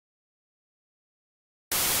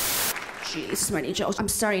Jeez, Mary Jo, I'm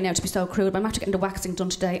sorry now to be so crude, but I'm after getting the waxing done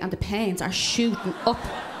today and the pains are shooting up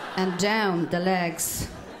and down the legs.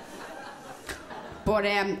 But,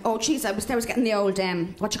 oh jeez, I was getting the old,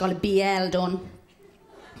 BL done.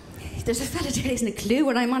 There's a fella there, isn't a clue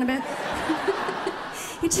what I'm on about.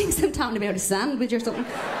 He thinks I'm talking about a sandwich or something.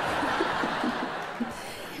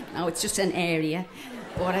 No, it's just an area.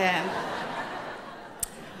 But,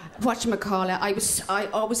 whatchamacallit,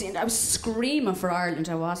 I was screaming for Ireland,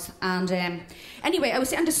 I was. And anyway,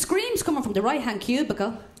 and the screams coming from the right-hand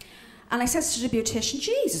cubicle. And I says to the beautician,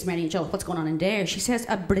 Jesus, Mary Jo, what's going on in there? She says,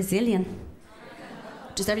 a Brazilian.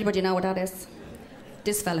 Does everybody know what that is?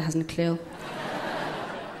 This fella hasn't a clue.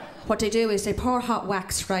 What they do is they pour hot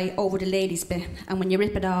wax right over the lady's bit, and when you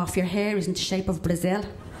rip it off, your hair is in the shape of Brazil.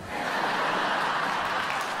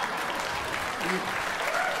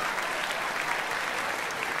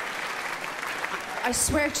 I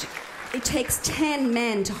swear it takes 10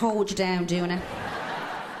 men to hold you down doing it.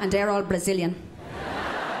 And they're all Brazilian.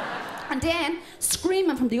 And then,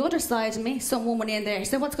 screaming from the other side of me, some woman in there,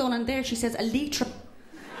 said, what's going on there? She says, a litrum.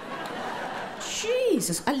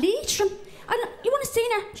 Jesus, a litrum? You want to see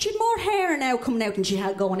her? She had more hair now coming out than she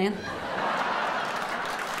had going in.